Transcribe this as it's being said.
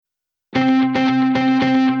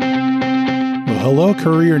hello,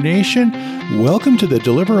 Courier Nation. Welcome to the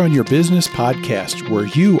Deliver on Your Business podcast, where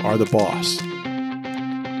you are the boss.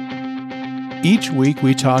 Each week,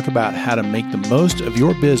 we talk about how to make the most of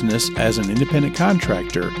your business as an independent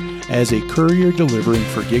contractor, as a courier delivering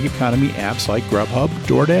for gig economy apps like Grubhub,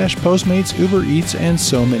 DoorDash, Postmates, Uber Eats, and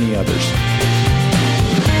so many others.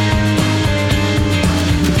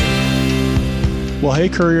 Well, hey,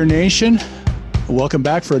 Courier Nation. Welcome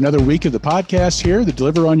back for another week of the podcast here, the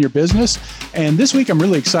Deliver on Your Business. And this week, I'm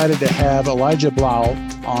really excited to have Elijah Blau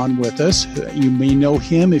on with us. You may know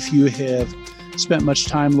him if you have spent much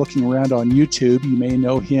time looking around on YouTube. You may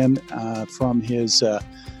know him from his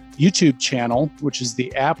YouTube channel, which is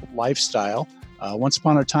the App Lifestyle. Once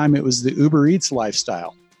upon a time, it was the Uber Eats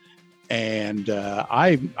Lifestyle. And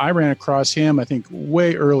I ran across him, I think,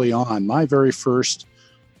 way early on. My very first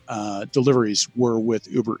deliveries were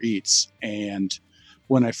with Uber Eats. And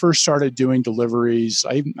when I first started doing deliveries,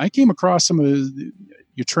 I came across some of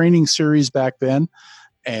your training series back then,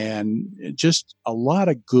 and just a lot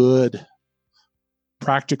of good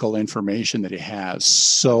practical information that he has.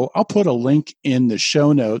 So I'll put a link in the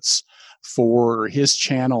show notes for his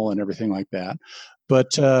channel and everything like that.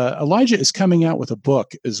 But Elijah is coming out with a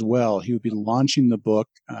book as well. He will be launching the book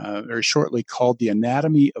very shortly called The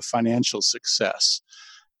Anatomy of Financial Success.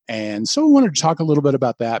 And so I wanted to talk a little bit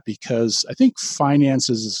about that because I think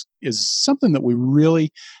finances is something that we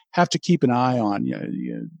really have to keep an eye on.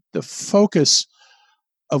 The focus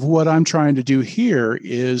of what I'm trying to do here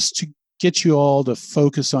is to get you all to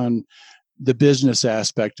focus on the business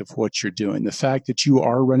aspect of what you're doing, the fact that you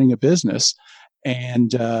are running a business,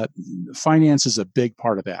 and finance is a big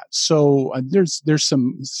part of that. So there's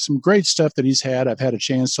some great stuff that he's had. I've had a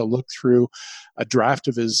chance to look through a draft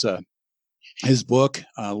of his book,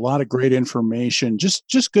 a lot of great information,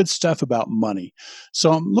 just good stuff about money.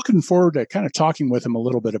 So I'm looking forward to kind of talking with him a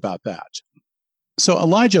little bit about that. So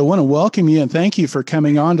Elijah, I want to welcome you and thank you for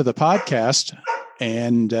coming on to the podcast.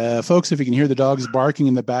 And folks, if you can hear the dogs barking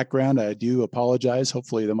in the background, I do apologize.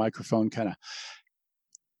 Hopefully the microphone kind of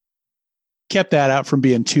kept that out from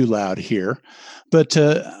being too loud here. But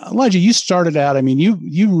Elijah, you started out, I mean,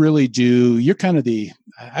 you really do, you're kind of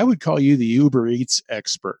I would call you the Uber Eats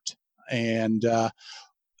expert. And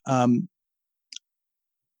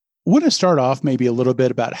want to start off maybe a little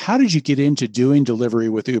bit about how did you get into doing delivery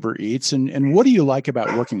with Uber Eats, and what do you like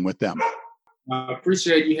about working with them? I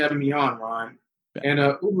appreciate you having me on, Ron. And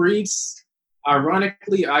Uber Eats,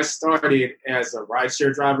 ironically, I started as a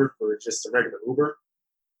rideshare driver for just a regular Uber.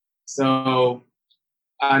 So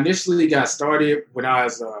I initially got started when I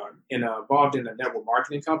was involved in a network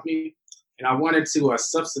marketing company, and I wanted to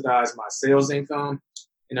subsidize my sales income.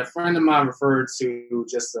 And a friend of mine referred to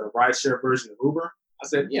just a rideshare version of Uber. I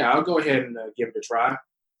said, yeah, I'll go ahead and give it a try.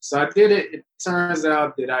 So I did it. It turns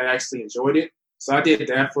out that I actually enjoyed it. So I did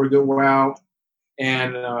that for a good while.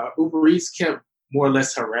 And Uber Eats kept more or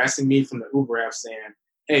less harassing me from the Uber app saying,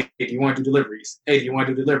 hey, do you want to do deliveries? Hey, do you want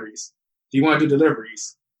to do deliveries? Do you want to do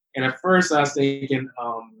deliveries? And at first I was thinking,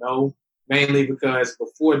 no, mainly because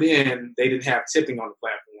before then they didn't have tipping on the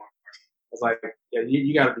platform. I was like, yeah,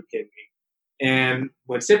 you got to be kidding me. And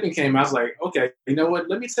when tipping came, I was like, okay, you know what?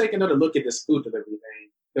 Let me take another look at this food delivery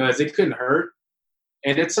thing because it couldn't hurt.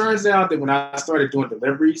 And it turns out that when I started doing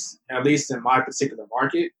deliveries, at least in my particular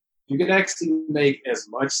market, you could actually make as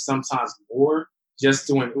much, sometimes more, just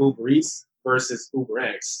doing Uber Eats versus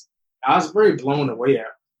UberX. I was very blown away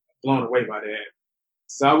by that.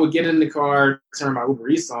 So I would get in the car, turn my Uber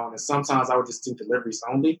Eats on, and sometimes I would just do deliveries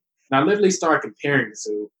only. And I literally started comparing the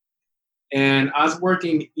two. And I was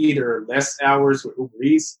working either less hours with Uber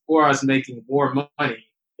Eats or I was making more money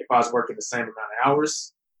if I was working the same amount of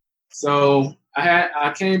hours. So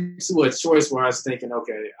I came to a choice where I was thinking,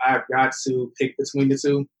 okay, I've got to pick between the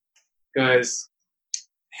two because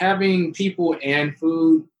having people and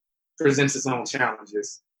food presents its own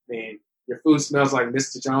challenges. I mean, your food smells like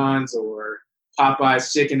Mr. John's or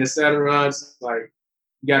Popeye's chicken, etc. It's like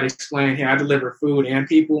you got to explain, hey, I deliver food and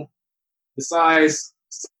people. Besides,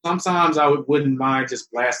 sometimes I wouldn't mind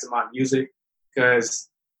just blasting my music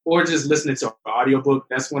or just listening to an audiobook.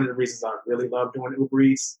 That's one of the reasons I really love doing Uber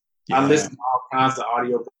Eats. Yeah. I listen to all kinds of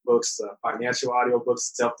audiobooks, financial audiobooks,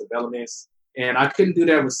 self-developments. And I couldn't do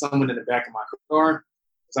that with someone in the back of my car.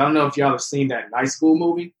 So I don't know if y'all have seen that Night School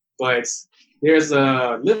movie, but there's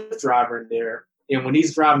a Lyft driver in there. And when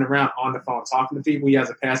he's driving around on the phone talking to people, he has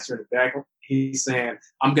a passenger in the back. He's saying,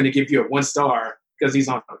 I'm going to give you a 1 star because he's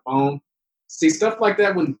on the phone. See, stuff like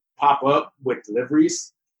that wouldn't pop up with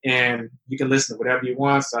deliveries, and you can listen to whatever you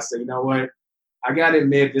want. So I said, you know what? I got to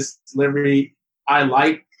admit, this delivery, I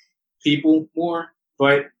like people more,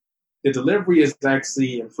 but the delivery is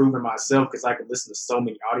actually improving myself because I can listen to so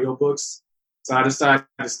many audiobooks. So I decided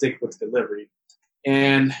to stick with the delivery.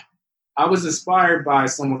 And I was inspired by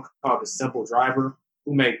someone called The Simple Driver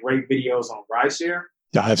who made great videos on rideshare.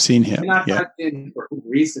 Yeah, I've seen him. And I typed in for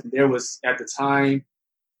Uber Eats, and there was, at the time,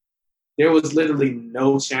 there was literally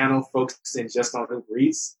no channel focusing just on Uber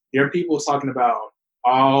Eats. There are people talking about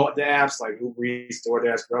all the apps like Uber Eats,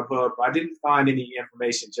 DoorDash, Grubhub, but I didn't find any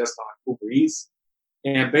information just on Uber Eats.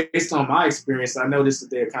 And based on my experience, I noticed that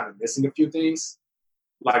they're kind of missing a few things,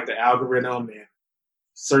 like the algorithm and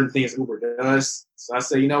certain things Uber does. So I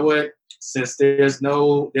say, you know what? Since there's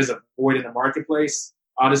a void in the marketplace,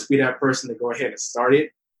 I'll just be that person to go ahead and start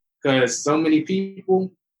it. Because so many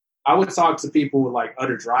people, I would talk to people like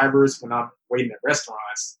other drivers when I'm waiting at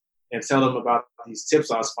restaurants and tell them about these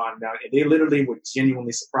tips I was finding out. And they literally were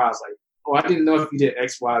genuinely surprised. Like, oh, I didn't know if you did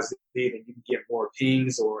X, Y, Z, then you can get more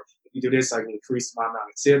pings, or if you do this, I can increase my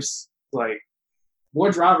amount of tips. Like,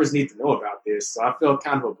 more drivers need to know about this. So I felt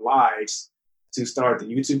kind of obliged to start the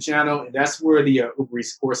YouTube channel. And that's where the Uber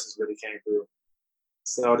Eats courses really came through.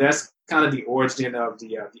 So that's kind of the origin of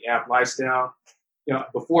the app lifestyle. You know,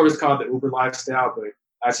 before it was called the Uber lifestyle, but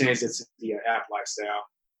I changed it to the app lifestyle.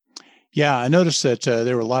 Yeah, I noticed that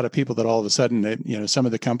there were a lot of people that all of a sudden, some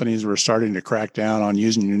of the companies were starting to crack down on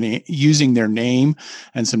using their name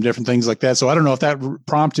and some different things like that. So I don't know if that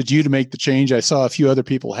prompted you to make the change. I saw a few other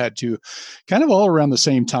people had to, kind of all around the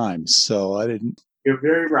same time. So I didn't. You're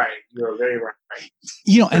very right. You're very right.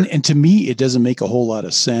 And to me, it doesn't make a whole lot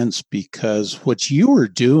of sense, because what you were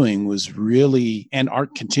doing was really, and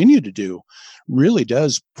Art continue to do, really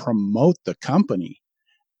does promote the company.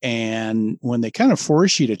 And when they kind of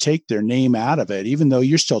force you to take their name out of it, even though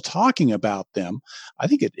you're still talking about them, I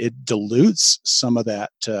think it dilutes some of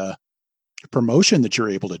that promotion that you're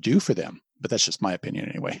able to do for them. But that's just my opinion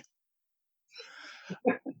anyway.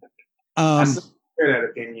 I still share that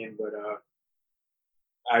opinion, but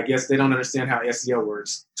I guess they don't understand how SEO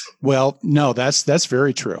works. Well, no, that's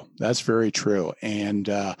very true. That's very true. And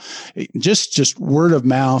just word of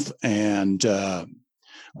mouth. And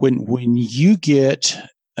when you get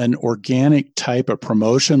an organic type of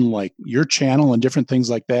promotion like your channel and different things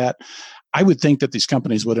like that, I would think that these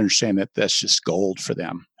companies would understand that that's just gold for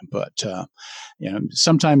them. But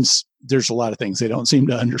sometimes there's a lot of things they don't seem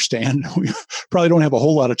to understand. We probably don't have a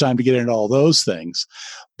whole lot of time to get into all those things.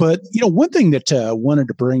 But one thing that I wanted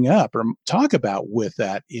to bring up or talk about with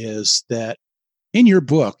that is that in your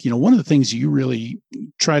book, one of the things you really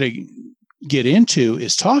try to get into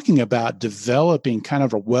is talking about developing kind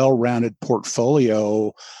of a well-rounded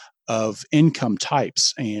portfolio of income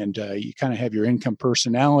types. And you kind of have your income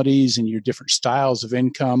personalities and your different styles of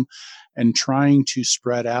income, and trying to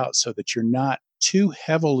spread out so that you're not too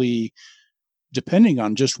heavily depending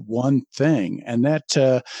on just one thing. And that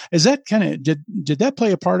is that kind of did that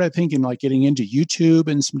play a part, I think, in like getting into YouTube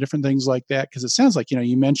and some different things like that? Because it sounds like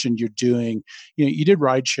you mentioned you're doing you did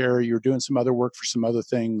rideshare, you're doing some other work for some other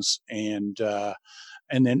things, and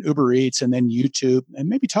then Uber Eats, and then YouTube, and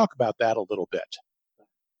maybe talk about that a little bit.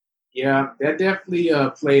 Yeah, that definitely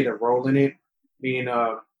played a role in it.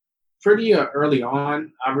 Pretty early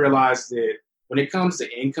on, I realized that when it comes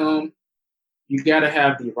to income, you got to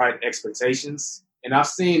have the right expectations. And I've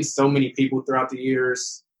seen so many people throughout the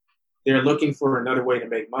years, they're looking for another way to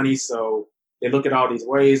make money. So they look at all these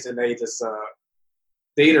ways and they just,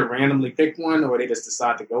 they either randomly pick one or they just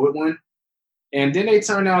decide to go with one. And then they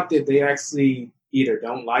turn out that they actually either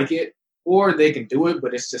don't like it or they can do it,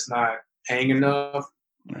 but it's just not paying enough.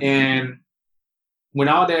 Right. And when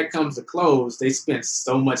all that comes to close, they spent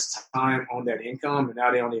so much time on that income and now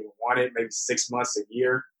they don't even want it, maybe 6 months, a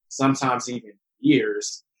year, sometimes even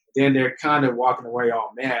years. Then they're kind of walking away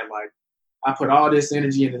all mad. Like, I put all this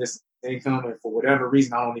energy into this income and for whatever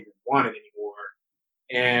reason, I don't even want it anymore.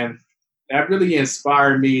 And that really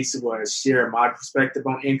inspired me to share my perspective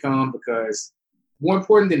on income, because more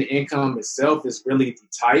important than the income itself is really the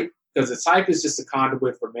type, because the type is just a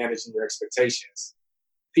conduit for managing your expectations.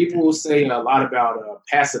 People will say a lot about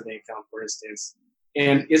passive income, for instance,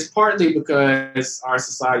 and it's partly because our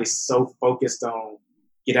society is so focused on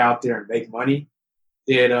get out there and make money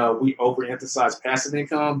that we overemphasize passive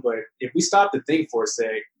income. But if we stop to think for a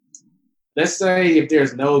sec, let's say if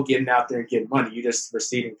there's no getting out there and getting money, you're just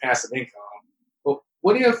receiving passive income. But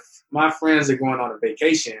what if my friends are going on a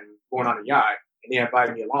vacation, going on a yacht, and they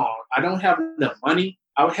invite me along? I don't have enough money.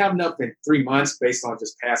 I would have enough in 3 months based on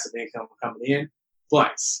just passive income coming in,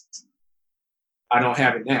 but I don't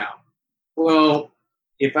have it now. Well,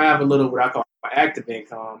 if I have a little what I call active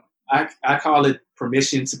income, I call it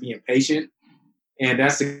permission to be impatient. And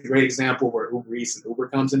that's a great example where Uber Eats and Uber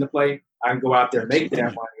comes into play. I can go out there and make that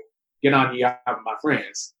money, get on the yacht with my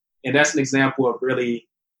friends. And that's an example of really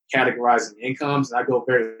categorizing incomes. And I go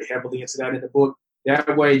very heavily into that in the book.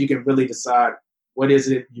 That way you can really decide what is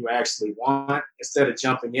it you actually want instead of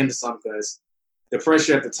jumping into something because the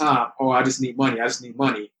pressure at the time, oh, I just need money. I just need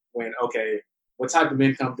money. When, okay, what type of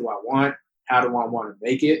income do I want? How do I want to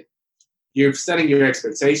make it? You're setting your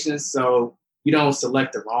expectations so you don't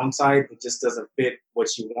select the wrong type. It just doesn't fit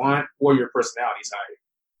what you want or your personality type.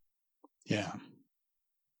 Yeah.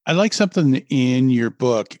 I like something in your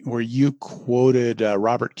book where you quoted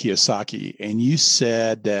Robert Kiyosaki, and you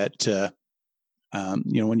said that,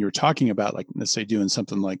 when you were talking about, like, let's say doing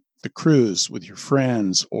something like the cruise with your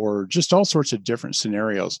friends or just all sorts of different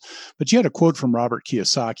scenarios, but you had a quote from Robert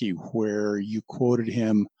Kiyosaki where you quoted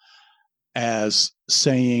him as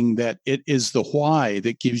saying that it is the why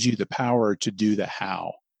that gives you the power to do the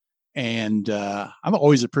how. And I've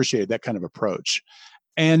always appreciated that kind of approach.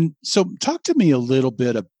 And so talk to me a little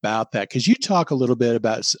bit about that, because you talk a little bit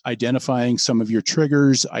about identifying some of your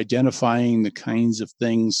triggers, identifying the kinds of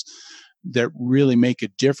things that really make a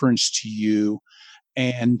difference to you.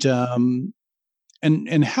 And how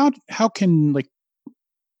can, like,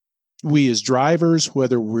 we as drivers,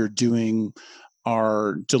 whether we're doing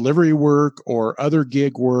our delivery work or other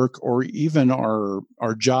gig work or even our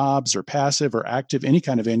jobs or passive or active, any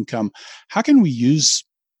kind of income, how can we use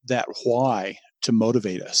that why to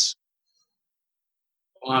motivate us?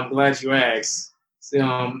 Well, I'm glad you asked.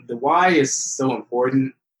 The why is so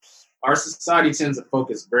important. Our society tends to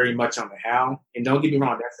focus very much on the how, and don't get me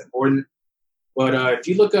wrong, that's important. But if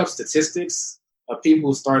you look up statistics of people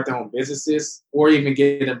who start their own businesses or even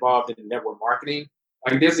get involved in network marketing,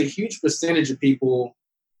 like, there's a huge percentage of people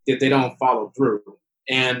that they don't follow through.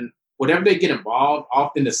 And whatever they get involved,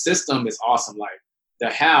 often the system is awesome. Like, the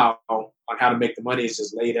how on how to make the money is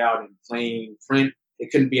just laid out in plain print. It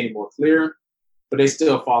couldn't be any more clear, but they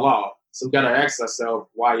still fall off. So we got to ask ourselves,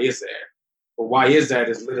 why is that? But why is that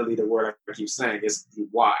is literally the word I keep saying. It's the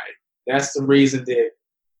why. That's the reason that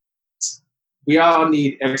we all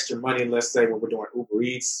need extra money, let's say when we're doing Uber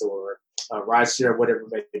Eats or rideshare, whatever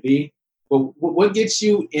it may be. But what gets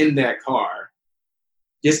you in that car?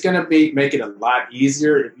 It's going to make it a lot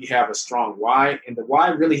easier if you have a strong why. And the why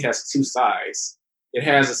really has two sides. It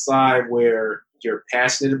has a side where you're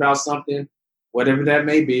passionate about something, whatever that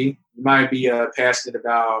may be. You might be passionate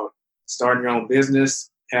about starting your own business,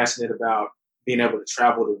 passionate about being able to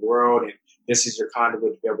travel the world, and this is your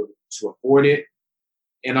conduit to be able to afford it.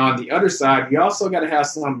 And on the other side, you also got to have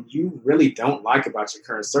something you really don't like about your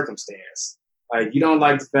current circumstance. Like, you don't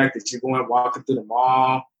like the fact that you're going walking through the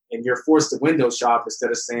mall and you're forced to window shop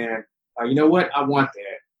instead of saying, you know what, I want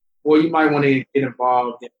that. Or you might want to get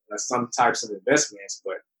involved in some types of investments,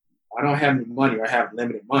 but I don't have any money or I have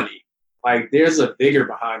limited money. Like, there's a bigger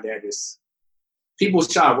behind that. Is people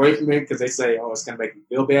shy away from it because they say, oh, it's going to make me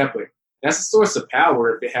feel bad. But that's a source of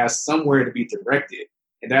power if it has somewhere to be directed.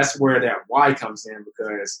 And that's where that why comes in,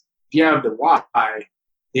 because if you have the why,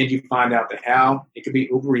 then you find out the how. It could be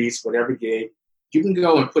Uber Eats, whatever gig. You can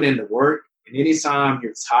go and put in the work. And anytime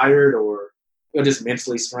you're tired or you're just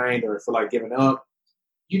mentally strained or feel like giving up,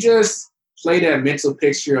 you just play that mental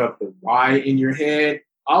picture of the why in your head.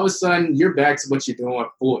 All of a sudden, you're back to what you're doing,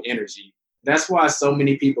 full energy. That's why so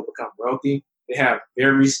many people become wealthy. They have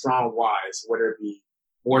very strong whys, whether it be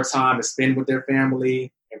more time to spend with their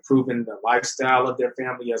family, improving the lifestyle of their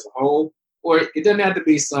family as a whole, or it doesn't have to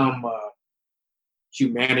be some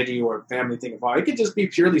humanity or family thing involved. It could just be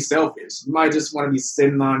purely selfish. You might just want to be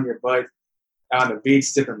sitting on your butt on the beach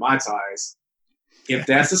sipping Mai Tais. If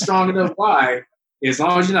that's a strong enough why, as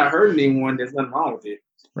long as you're not hurting anyone, there's nothing wrong with it.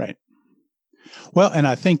 Right. Well, and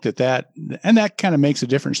I think that kind of makes a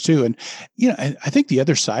difference too. And, I think the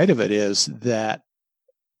other side of it is that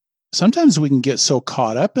sometimes we can get so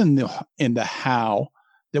caught up in the how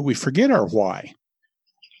that we forget our why.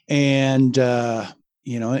 And,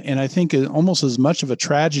 and I think almost as much of a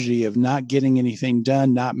tragedy of not getting anything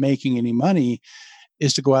done, not making any money,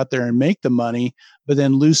 is to go out there and make the money, but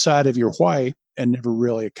then lose sight of your why and never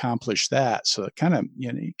really accomplish that. So it kind of,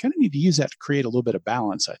 you need to use that to create a little bit of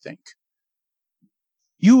balance, I think.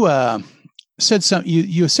 You said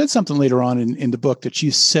you said something later on in the book that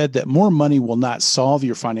you said that more money will not solve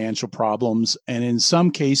your financial problems. And in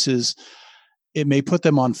some cases, it may put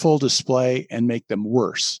them on full display and make them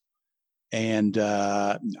worse. And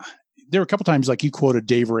there were a couple times, like, you quoted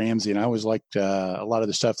Dave Ramsey, and I always liked a lot of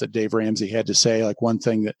the stuff that Dave Ramsey had to say. Like, one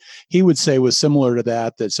thing that he would say was similar to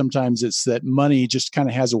that sometimes it's that money just kind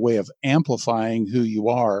of has a way of amplifying who you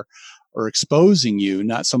are or exposing you,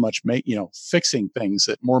 not so much fixing things.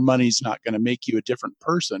 That more money is not going to make you a different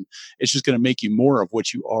person. It's just going to make you more of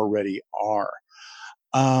what you already are.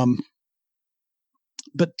 Um,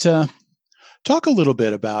 but talk a little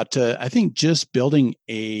bit about, I think, just building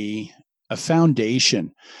a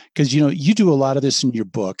foundation, because you do a lot of this in your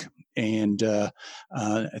book, and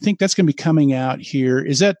I think that's going to be coming out here.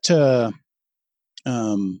 Is that?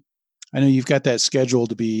 I know you've got that scheduled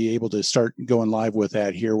to be able to start going live with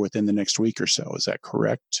that here within the next week or so. Is that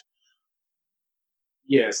correct?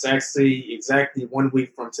 Yes, actually, exactly 1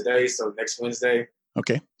 week from today, so next Wednesday.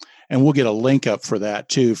 Okay. And we'll get a link up for that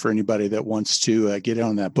too, for anybody that wants to get in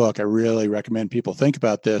on that book. I really recommend people think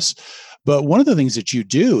about this. But one of the things that you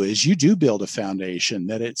do is you do build a foundation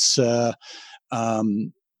that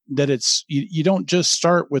you don't just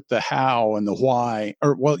start with the how and the why,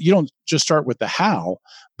 or well, you don't just start with the how,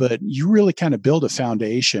 but you really kind of build a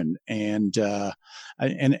foundation. And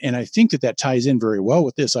I think that ties in very well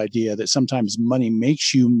with this idea that sometimes money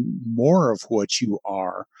makes you more of what you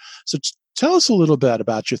are. So tell us a little bit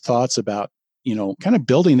about your thoughts about, kind of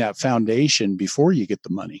building that foundation before you get the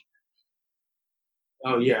money.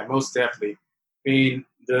 Oh yeah, most definitely. I mean,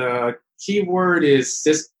 the key word is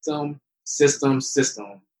system, system,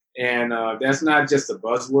 system. And that's not just a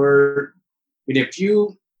buzzword. I mean, if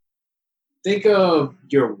you think of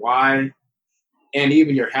your why and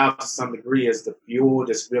even your how to some degree as the fuel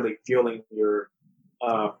that's really fueling your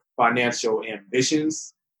financial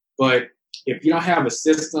ambitions. But if you don't have a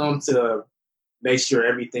system to make sure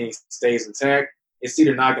everything stays intact, it's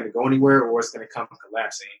either not going to go anywhere or it's going to come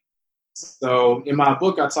collapsing. So in my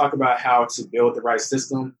book, I talk about how to build the right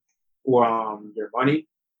system for your money,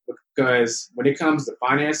 because when it comes to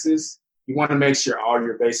finances, you want to make sure all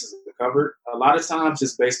your bases are covered. A lot of times,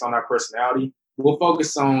 just based on our personality, we'll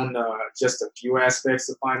focus on just a few aspects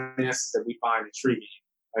of finances that we find intriguing.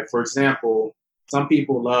 Like, for example, some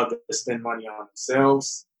people love to spend money on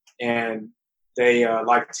themselves, and they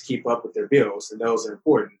like to keep up with their bills, and those are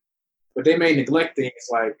important. But they may neglect things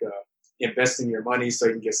like investing your money so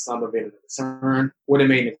you can get some of it in return, or they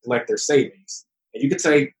may neglect their savings. And you could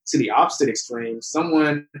take to the opposite extreme,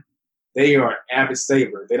 someone, they are an avid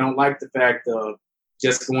saver. They don't like the fact of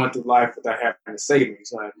just going through life without having a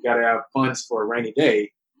savings. You got to have funds for a rainy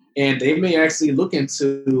day. And they may actually look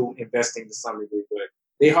into investing to some degree, but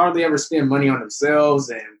they hardly ever spend money on themselves.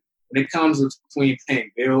 And when it comes between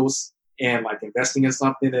paying bills and like investing in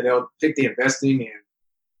something, that they'll pick the investing, and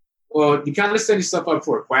well, you kind of set yourself up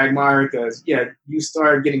for a quagmire, because you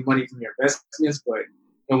start getting money from your investments, but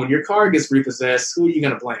when your car gets repossessed, who are you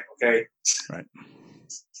going to blame? Okay. Right.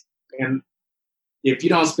 And if you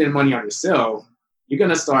don't spend money on yourself, you're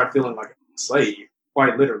going to start feeling like a slave,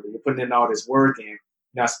 quite literally. You're putting in all this work and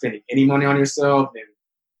not spending any money on yourself, and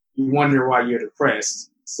you wonder why you're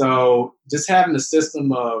depressed. So just having a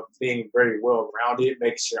system of being very well-rounded,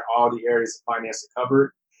 making sure all the areas of finance are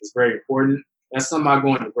covered, is very important. That's something I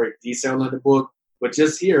go into great detail in the book. But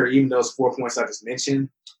just here, even those 4 points I just mentioned,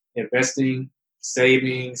 investing,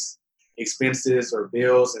 savings, expenses or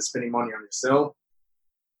bills, and spending money on yourself,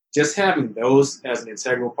 just having those as an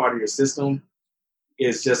integral part of your system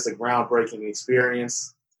is just a groundbreaking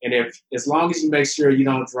experience. And as long as you make sure you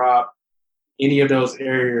don't drop any of those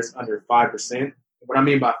areas under 5%, what I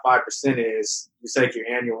mean by 5% is you take your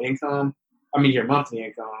your monthly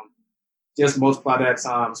income, just multiply that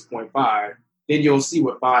times 0.5, then you'll see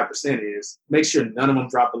what 5% is. Make sure none of them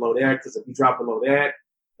drop below that, because if you drop below that,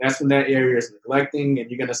 that's when that area is neglecting, and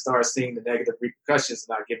you're going to start seeing the negative repercussions of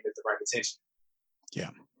not giving it the right attention. Yeah.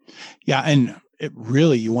 Yeah. And it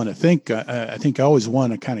really, you want to think, I think I always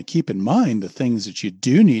want to kind of keep in mind the things that you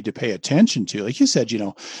do need to pay attention to. Like you said,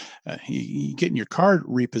 you getting your car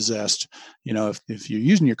repossessed, if you're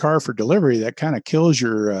using your car for delivery, that kind of kills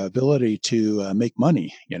your ability to make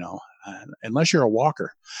money, unless you're a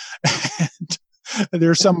walker. And there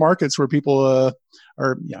are some markets where people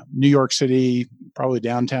New York City, probably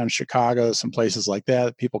downtown Chicago, some places like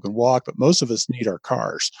that people can walk, but most of us need our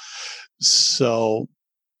cars. So,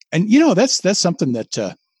 and that's something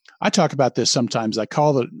that I talk about this sometimes. I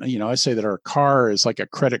call it, I say that our car is like a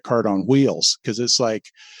credit card on wheels, because it's like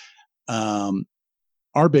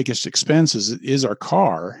our biggest expense is our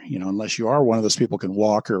car, unless you are one of those people who can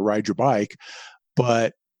walk or ride your bike.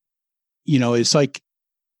 But, it's like,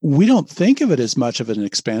 we don't think of it as much of an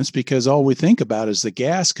expense because all we think about is the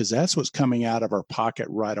gas, because that's what's coming out of our pocket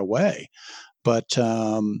right away. But,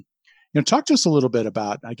 talk to us a little bit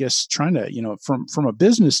about, I guess, trying to, from a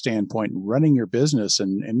business standpoint, running your business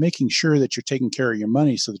and making sure that you're taking care of your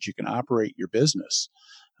money so that you can operate your business.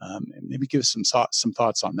 And maybe give us some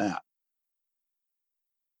thoughts on that.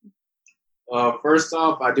 First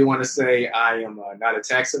off, I do want to say I am not a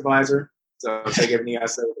tax advisor, so take everything I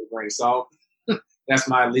say with a grain of salt. That's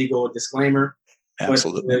my legal disclaimer.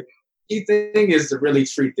 Absolutely. key thing is to really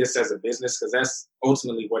treat this as a business because that's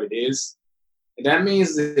ultimately what it is. And that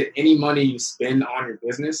means that any money you spend on your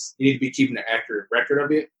business, you need to be keeping an accurate record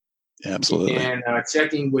of it. Absolutely. And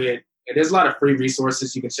checking with, and there's a lot of free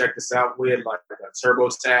resources you can check this out with, like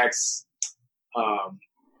TurboTax.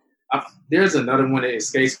 There's another one that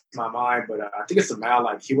escapes my mind, but I think it's a Mile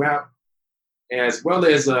IQ app, as well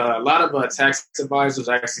as a lot of tax advisors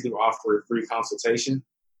actually do offer a free consultation.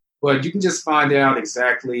 But you can just find out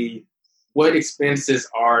exactly what expenses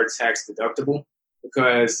are tax deductible,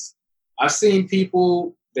 because I've seen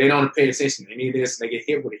people, they don't pay attention to any of this, and they get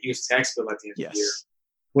hit with a huge tax bill at the end of the year.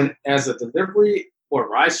 When, as a delivery or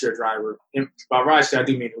rideshare driver, and by rideshare, I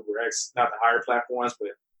do mean UberX, not the higher platforms,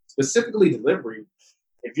 but specifically delivery,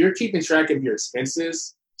 if you're keeping track of your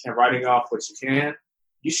expenses and writing off what you can,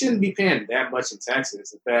 you shouldn't be paying that much in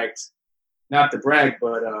taxes. In fact, not to brag,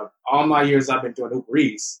 but all my years I've been doing Uber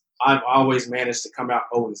Eats, I've always managed to come out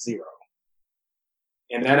owing zero.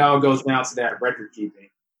 And that all goes down to that record keeping.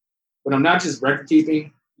 But I'm not just record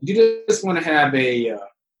keeping. You just want to have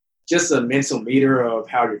just a mental meter of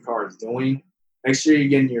how your car is doing. Make sure you're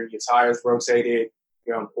getting your tires rotated,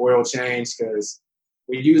 your oil change, because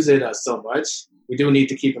we use it so much. We do need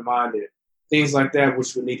to keep in mind that things like that,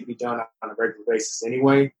 which would need to be done on a regular basis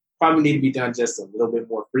anyway, probably need to be done just a little bit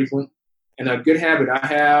more frequent. And a good habit I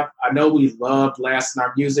have, I know we love blasting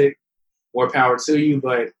our music, more power to you,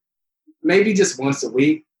 but maybe just once a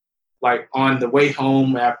week, like on the way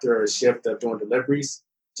home after a shift of doing deliveries,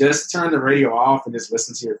 just turn the radio off and just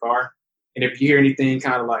listen to your car. And if you hear anything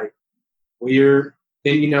kind of like weird,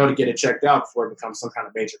 then you know to get it checked out before it becomes some kind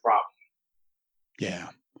of major problem. Yeah.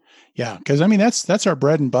 Yeah. Because I mean, that's our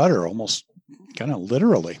bread and butter, almost kind of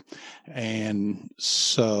literally. And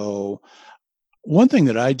so one thing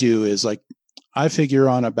that I do is like, I figure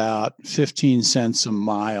on about 15 cents a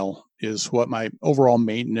mile is what my overall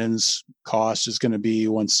maintenance cost is going to be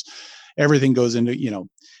once everything goes into,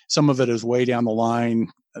 some of it is way down the line,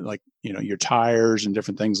 like, your tires and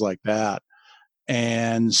different things like that.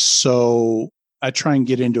 And so I try and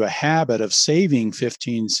get into a habit of saving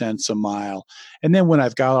 15 cents a mile. And then when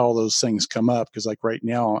I've got all those things come up, because like right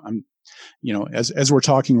now I'm, as we're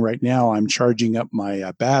talking right now, I'm charging up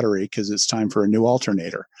my battery because it's time for a new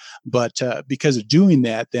alternator. But because of doing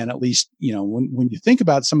that, then at least, when you think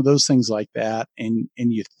about some of those things like that and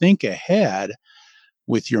you think ahead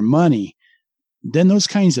with your money, then those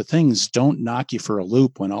kinds of things don't knock you for a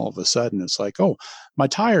loop when all of a sudden it's like, oh, my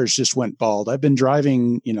tires just went bald. I've been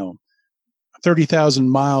driving, 30,000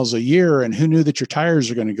 miles a year, and who knew that your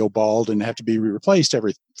tires are going to go bald and have to be replaced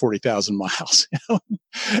every 40,000 miles?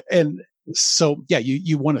 And so, yeah,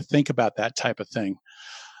 you want to think about that type of thing.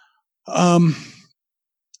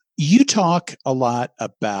 You talk a lot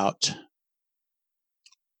about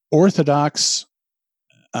orthodox.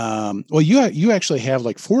 You actually have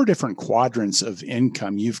like 4 different quadrants of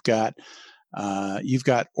income. You've got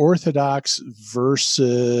orthodox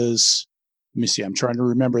versus. Let me see. I'm trying to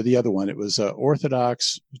remember the other one. It was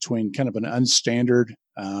orthodox between kind of an unstandard.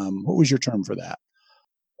 What was your term for that?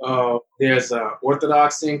 There's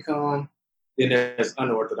orthodox income. Then there's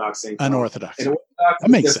unorthodox income. Unorthodox. And orthodox that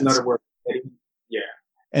makes sense. Another word. Yeah.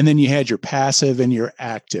 And then you had your passive and your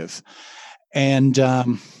active. And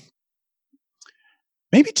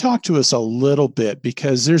maybe talk to us a little bit,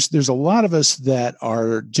 because there's a lot of us that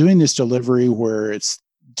are doing this delivery where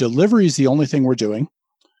delivery is the only thing we're doing.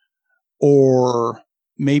 Or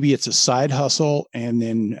maybe it's a side hustle, and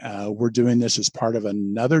then we're doing this as part of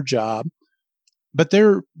another job. But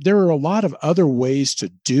there are a lot of other ways to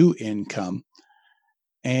do income.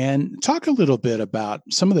 And talk a little bit about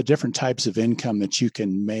some of the different types of income that you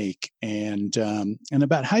can make, and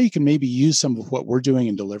about how you can maybe use some of what we're doing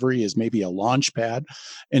in delivery as maybe a launch pad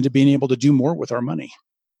into being able to do more with our money.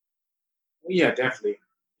 Yeah, definitely.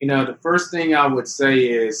 The first thing I would say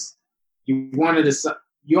is you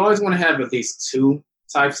always want to have at least 2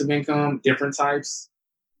 types of income, different types.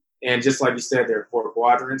 And just like you said, there are 4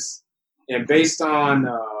 quadrants. And based on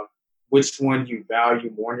which one you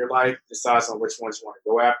value more in your life, decides on which ones you want to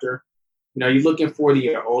go after. You're looking for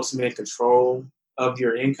the ultimate control of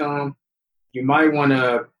your income. You might want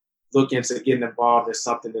to look into getting involved in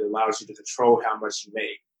something that allows you to control how much you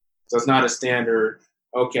make. So it's not a standard,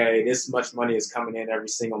 okay, this much money is coming in every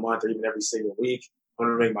single month or even every single week. I'm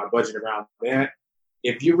going to make my budget around that.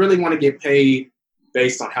 If you really want to get paid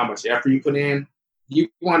based on how much effort you put in, you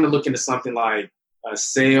want to look into something like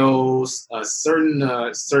sales, certain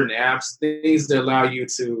apps, things that allow you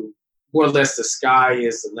to more or less the sky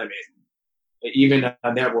is the limit. Even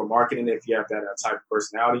network marketing, if you have that type of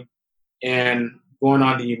personality. And going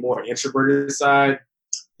on the more introverted side,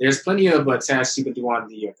 there's plenty of tasks you can do on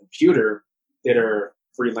the computer that are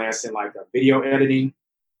freelancing, like video editing.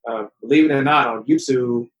 Believe it or not, on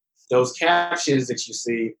YouTube, those captions that you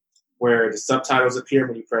see where the subtitles appear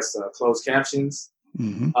when you press closed captions,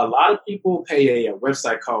 a lot of people pay a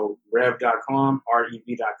website called rev.com,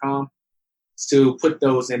 rev.com, to put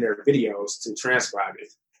those in their videos to transcribe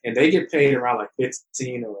it. And they get paid around like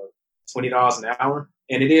 $15 or $20 an hour.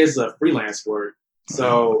 And it is a freelance work.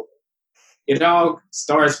 So it all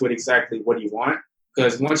starts with exactly what do you want.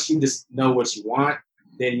 Because once you just know what you want,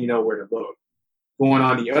 then you know where to look. Going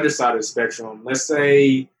on the other side of the spectrum, let's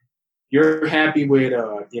say you're happy with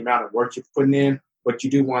the amount of work you're putting in, but you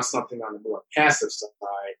do want something on the more passive side.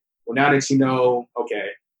 Well, now that you know, okay,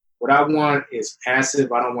 what I want is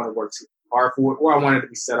passive. I don't want to work too hard for it, or I want it to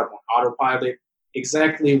be set up on autopilot.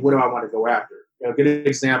 Exactly what do I want to go after? A good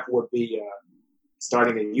example would be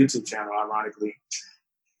starting a YouTube channel, ironically.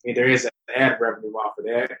 I mean, there is ad revenue off of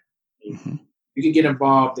that. You can get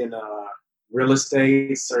involved in real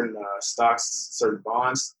estate, certain stocks, certain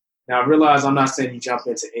bonds. Now, I realize I'm not saying you jump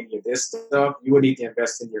into any of this stuff. You would need to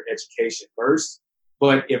invest in your education first.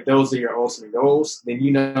 But if those are your ultimate goals, then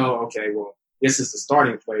you know, okay, well, this is the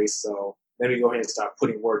starting place. So let me go ahead and start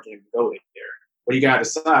putting work in to go there. But you got to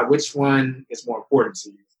decide which one is more important to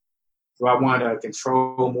you. Do I want to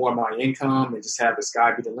control more of my income and just have the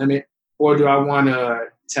sky be the limit? Or do I want to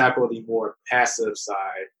tackle the more passive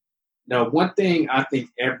side? Now, one thing I think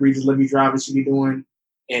every delivery driver should be doing,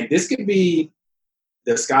 and this could be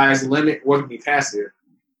the sky's the limit or it could be passive,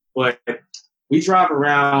 but we drive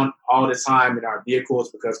around all the time in our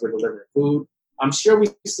vehicles because we're delivering food. I'm sure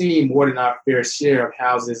we've seen more than our fair share of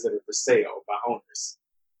houses that are for sale by owners.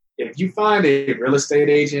 If you find a real estate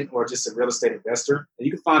agent or just a real estate investor, and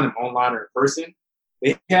you can find them online or in person,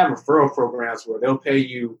 they have referral programs where they'll pay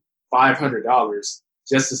you $500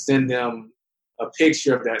 just to send them a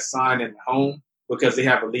picture of that sign in the home because they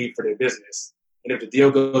have a lead for their business. And if the deal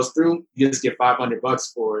goes through, you just get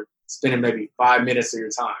 $500 for spending maybe 5 minutes of your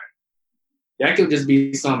time. That could just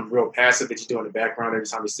be something real passive that you do in the background every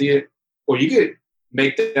time you see it. Or you could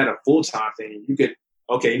make that a full-time thing. You could,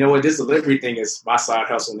 okay, you know what, this delivery thing is my side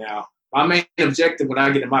hustle now. My main objective when I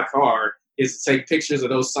get in my car is to take pictures of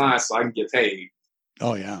those signs so I can get paid.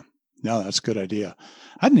 Oh, yeah. No, that's a good idea.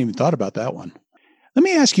 I hadn't even thought about that one. Let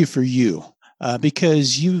me ask you for you,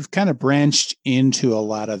 because you've kind of branched into a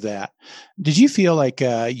lot of that. Did you feel like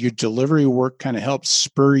your delivery work kind of helped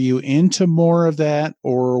spur you into more of that?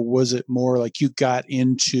 Or was it more like you got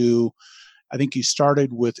into, I think you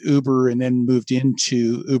started with Uber and then moved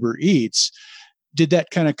into Uber Eats. Did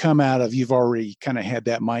that kind of come out of you've already kind of had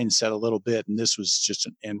that mindset a little bit and this was just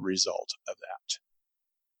an end result of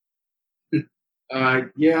that?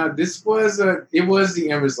 Yeah, it was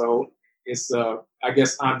the end result. It's, I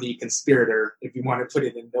guess I'm the conspirator, if you want to put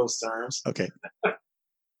it in those terms. Okay.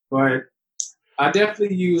 But I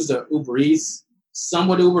definitely used Uber Eats,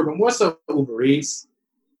 somewhat Uber, but more so Uber Eats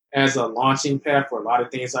as a launching pad for a lot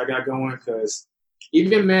of things I got going. Because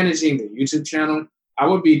even managing the YouTube channel, I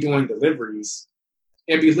would be doing deliveries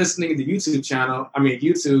and be listening to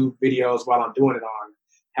YouTube videos while I'm doing it on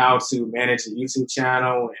how to manage the YouTube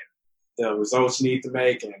channel and the results you need to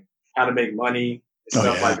make and how to make money and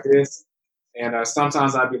stuff like this. And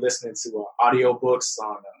sometimes I'd be listening to audiobooks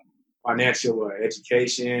on financial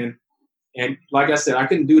education. And like I said, I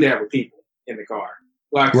couldn't do that with people in the car.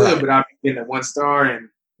 Well, I could, but I'd be getting a 1-star and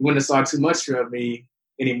you wouldn't have saw too much of me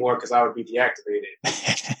anymore because I would be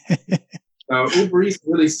deactivated. So Uber Eats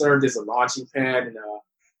really served as a launching pad in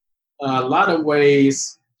a lot of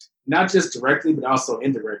ways, not just directly, but also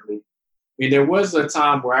indirectly. I mean, there was a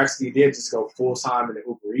time where I actually did just go full-time in the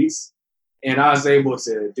Uber Eats, and I was able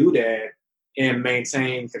to do that and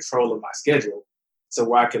maintain control of my schedule. So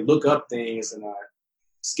where I could look up things and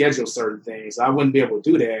schedule certain things. I wouldn't be able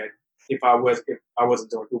to do that if I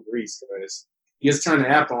wasn't doing Uber Eats, because you just turn the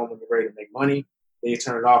app on when you're ready to make money, then you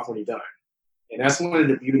turn it off when you're done. And that's one of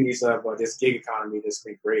the beauties of this gig economy that's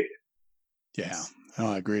been created. Yeah,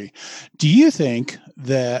 I agree. Do you think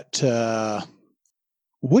that,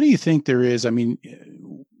 what do you think there is? I mean,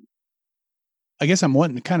 I guess I'm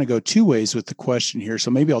wanting to kind of go two ways with the question here. So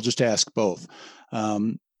maybe I'll just ask both.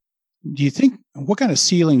 Do you think, what kind of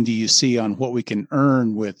ceiling do you see on what we can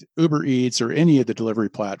earn with Uber Eats or any of the delivery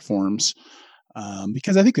platforms?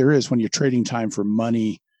 Because I think there is, when you're trading time for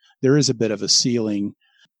money, there is a bit of a ceiling.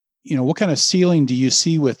 You know, what kind of ceiling do you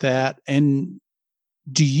see with that? And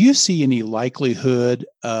do you see any likelihood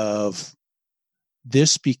of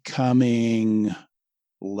this becoming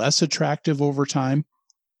less attractive over time?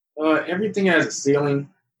 Everything has a ceiling,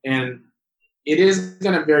 and it is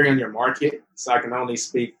going to vary on your market. So I can only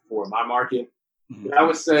speak for my market. Mm-hmm. But I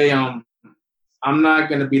would say I'm not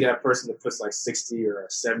going to be that person that puts like 60 or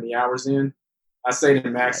 70 hours in. I say the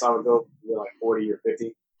max I would go with like 40 or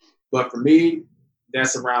 50. But for me,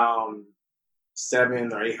 that's around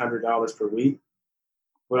 $700 or $800 per week.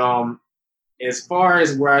 But as far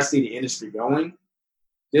as where I see the industry going,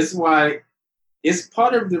 this is why it's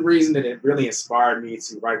part of the reason that it really inspired me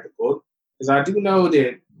to write the book. Because I do know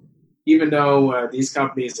that even though these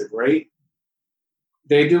companies are great,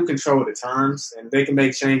 they do control the terms and they can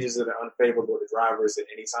make changes that are unfavorable to drivers at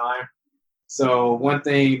any time. So one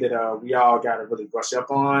thing that we all got to really brush up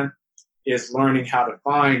on is learning how to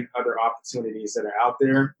find other opportunities that are out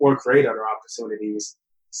there or create other opportunities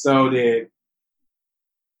so that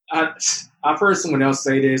I've heard someone else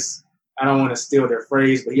say this. I don't want to steal their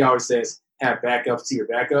phrase, but he always says, have backups to your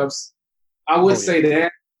backups. I would say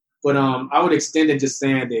that, but I would extend it just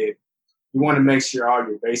saying that you want to make sure all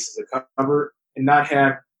your bases are covered and not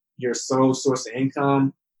have your sole source of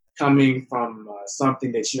income coming from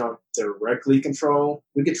something that you don't directly control.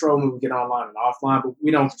 We control when we get online and offline, but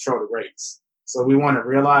we don't control the rates. So we want to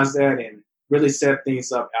realize that and really set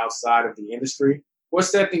things up outside of the industry or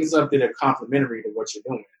set things up that are complementary to what you're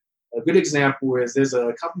doing. A good example is there's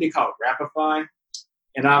a company called Rapify,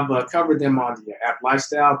 and I've covered them on the app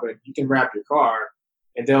Lifestyle, but you can wrap your car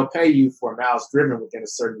and they'll pay you for miles driven within a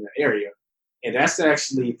certain area. And that's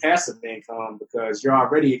actually passive income because you're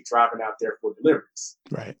already driving out there for deliveries.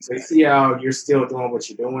 Right. So you see how you're still doing what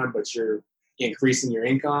you're doing, but you're increasing your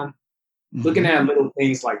income. Mm-hmm. Looking at little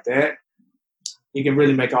things like that, you can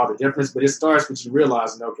really make all the difference. But it starts with you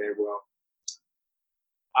realizing, okay, well,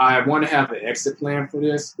 I want to have an exit plan for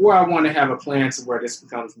this, or I want to have a plan to where this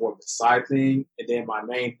becomes more of a side thing. And then my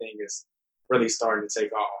main thing is really starting to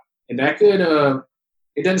take off. And that could,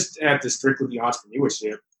 it doesn't have to strictly be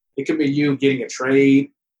entrepreneurship. It could be you getting a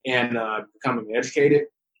trade and becoming educated,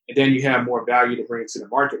 and then you have more value to bring to the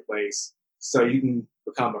marketplace. So you can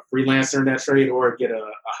become a freelancer in that trade or get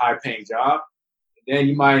a high-paying job. And then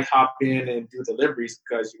you might hop in and do deliveries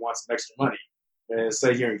because you want some extra money. And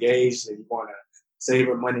say you're engaged and you want to save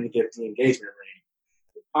your money to get the engagement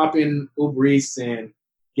ring. Hop in Uber Eats and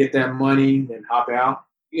get that money, then hop out.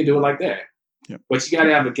 You can do it like that. Yep. But you got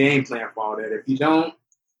to have a game plan for all that. If you don't,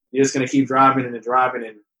 you're just going to keep driving and driving.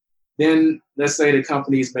 And then let's say the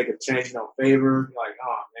companies make a change in your favor. You're like,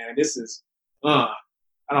 oh, man, this is, I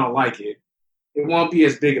don't like it. It won't be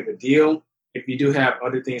as big of a deal if you do have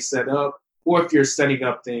other things set up or if you're setting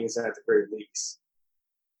up things at the very least.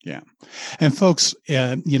 Yeah. And folks,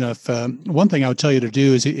 if one thing I would tell you to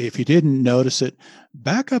do is if you didn't notice it,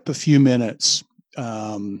 back up a few minutes,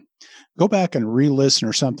 go back and re-listen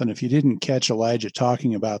or something. If you didn't catch Elijah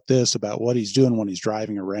talking about this, about what he's doing when he's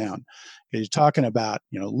driving around, he's talking about,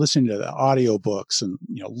 listening to the audiobooks and,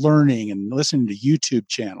 learning and listening to YouTube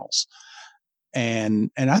channels. And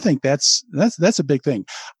I think that's a big thing.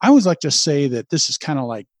 I always like to say that this is kind of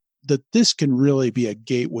like that this can really be a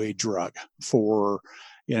gateway drug for,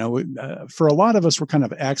 for a lot of us, we're kind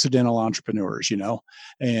of accidental entrepreneurs,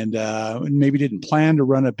 and maybe didn't plan to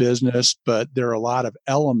run a business, but there are a lot of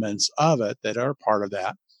elements of it that are part of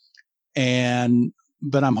that.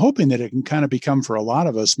 But I'm hoping that it can kind of become for a lot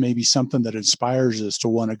of us, maybe something that inspires us to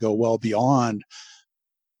want to go well beyond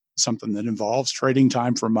something that involves trading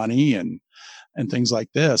time for money and things like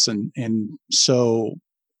this. And so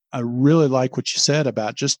I really like what you said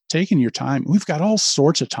about just taking your time. We've got all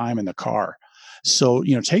sorts of time in the car. So,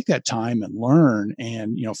 take that time and learn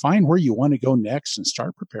and, find where you want to go next and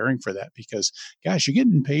start preparing for that because, gosh, you're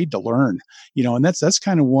getting paid to learn, and that's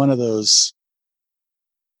kind of one of those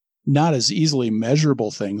not as easily measurable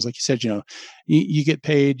things. Like you said, you get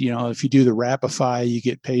paid, if you do the Rapify, you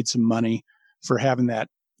get paid some money for having that,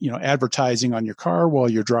 advertising on your car while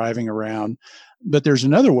you're driving around. But there's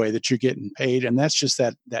another way that you're getting paid, and that's just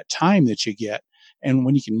that time that you get. And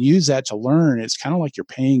when you can use that to learn, it's kind of like you're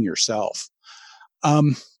paying yourself.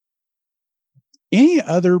 Any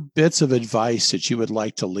other bits of advice that you would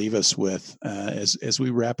like to leave us with as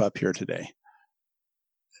we wrap up here today?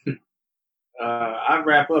 I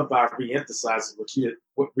wrap up by re-emphasizing what you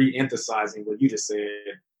just said,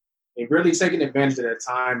 and really taking advantage of that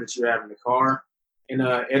time that you have in the car and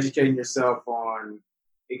educating yourself on.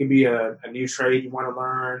 It can be a new trade you want to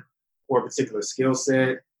learn or a particular skill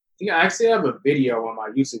set. I actually have a video on my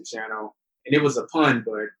YouTube channel, and it was a pun,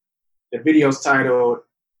 but the video's titled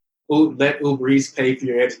 "Let Uber Eats Pay for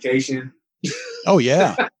Your Education." Oh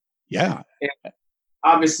yeah, yeah.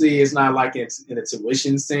 Obviously, it's not like it's in a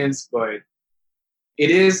tuition sense, but it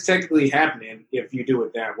is technically happening if you do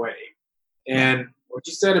it that way. And what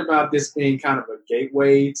you said about this being kind of a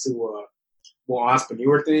gateway to more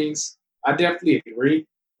entrepreneur things, I definitely agree.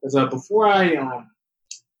 Because before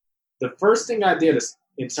the first thing I did is,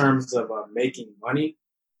 in terms of making money,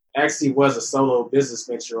 actually was a solo business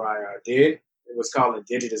venture I did. It was called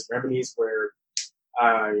Indigenous Remedies, where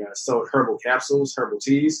I sold herbal capsules, herbal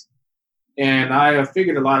teas. And I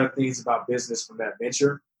figured a lot of things about business from that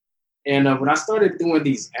venture. And when I started doing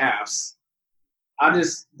these apps,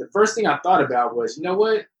 the first thing I thought about was, you know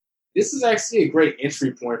what? This is actually a great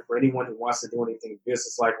entry point for anyone who wants to do anything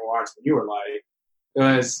business-like or entrepreneur-like,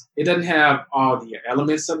 because it doesn't have all the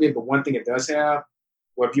elements of it, but one thing it does have,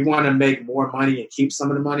 well, if you want to make more money and keep some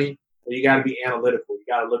of the money, well, you got to be analytical. You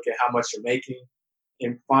got to look at how much you're making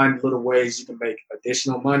and find little ways you can make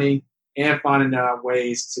additional money, and finding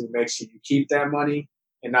ways to make sure you keep that money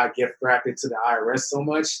and not get grafted to the IRS so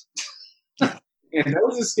much. And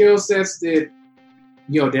those are skill sets that,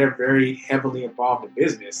 they're very heavily involved in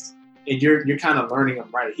business, and you're kind of learning them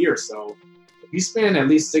right here. So if you spend at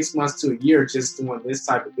least 6 months to a year just doing this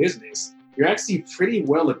type of business, you're actually pretty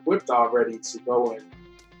well equipped already to go and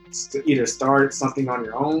either start something on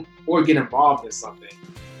your own or get involved in something.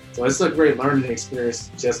 So it's a great learning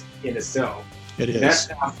experience just in itself. It is.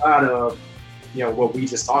 That's outside of, what we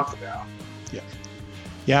just talked about.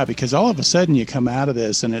 Yeah, because all of a sudden you come out of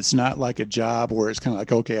this and it's not like a job where it's kind of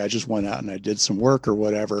like, okay, I just went out and I did some work or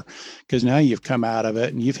whatever, because now you've come out of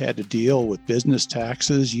it and you've had to deal with business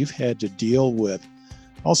taxes. You've had to deal with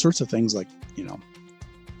all sorts of things like,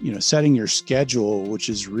 setting your schedule, which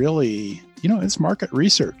is really, it's market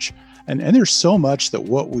research. And there's so much that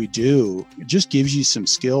what we do, it just gives you some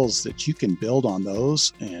skills that you can build on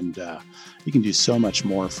those, and you can do so much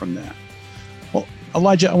more from that. Well,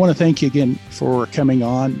 Elijah, I want to thank you again for coming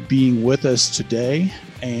on, being with us today.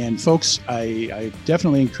 And folks, I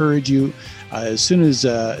definitely encourage you, as soon as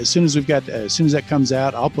that comes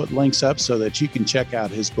out, I'll put links up so that you can check out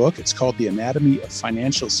his book. It's called The Anatomy of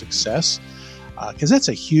Financial Success, because that's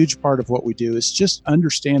a huge part of what we do, is just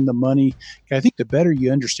understand the money. I think the better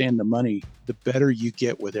you understand the money, the better you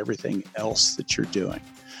get with everything else that you're doing.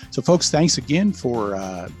 So folks, thanks again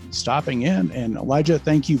for stopping in. And Elijah,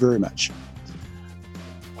 thank you very much.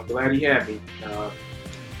 I'm glad you had me.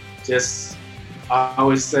 I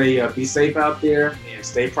always say, be safe out there and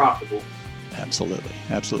stay profitable. Absolutely.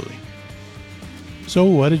 Absolutely. So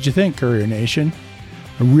what did you think, Courier Nation?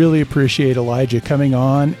 I really appreciate Elijah coming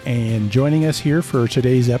on and joining us here for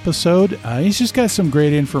today's episode. He's just got some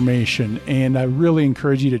great information, and I really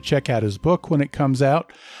encourage you to check out his book when it comes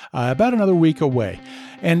out about another week away.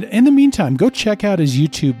 And in the meantime, go check out his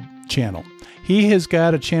YouTube channel. He has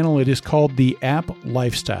got a channel that is called The App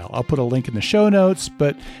Lifestyle. I'll put a link in the show notes,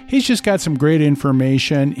 but he's just got some great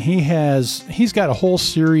information. He's got a whole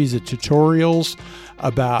series of tutorials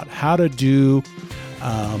about how to do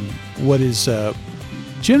what is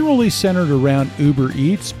generally centered around Uber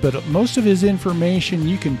Eats, but most of his information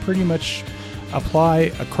you can pretty much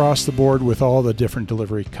apply across the board with all the different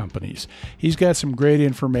delivery companies. He's got some great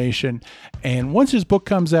information, and once his book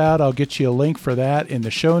comes out, I'll get you a link for that in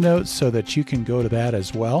the show notes so that you can go to that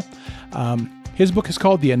as well. His book is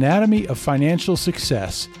called The Anatomy of Financial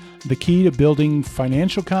Success, the key to building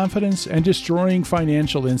financial confidence and destroying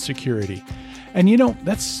financial insecurity. And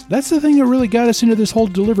that's the thing that really got us into this whole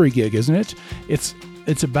delivery gig, isn't it?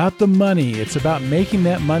 It's about the money. It's about making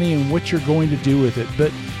that money and what you're going to do with it.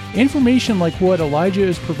 But information like what Elijah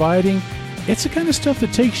is providing, it's the kind of stuff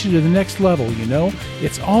that takes you to the next level,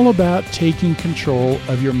 It's all about taking control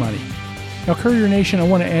of your money. Now, Courier Nation, I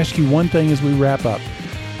want to ask you one thing as we wrap up.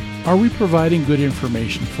 Are we providing good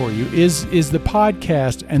information for you? Is the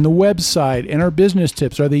podcast and the website and our business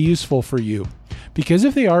tips, are they useful for you? Because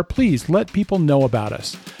if they are, please let people know about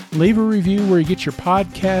us. Leave a review where you get your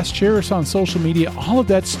podcast, share us on social media. All of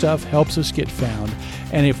that stuff helps us get found.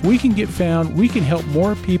 And if we can get found, we can help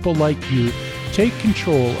more people like you take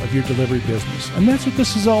control of your delivery business. And that's what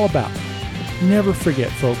this is all about. Never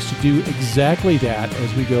forget, folks, to do exactly that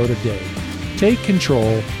as we go today. Take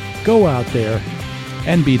control, go out there,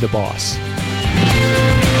 and be the boss.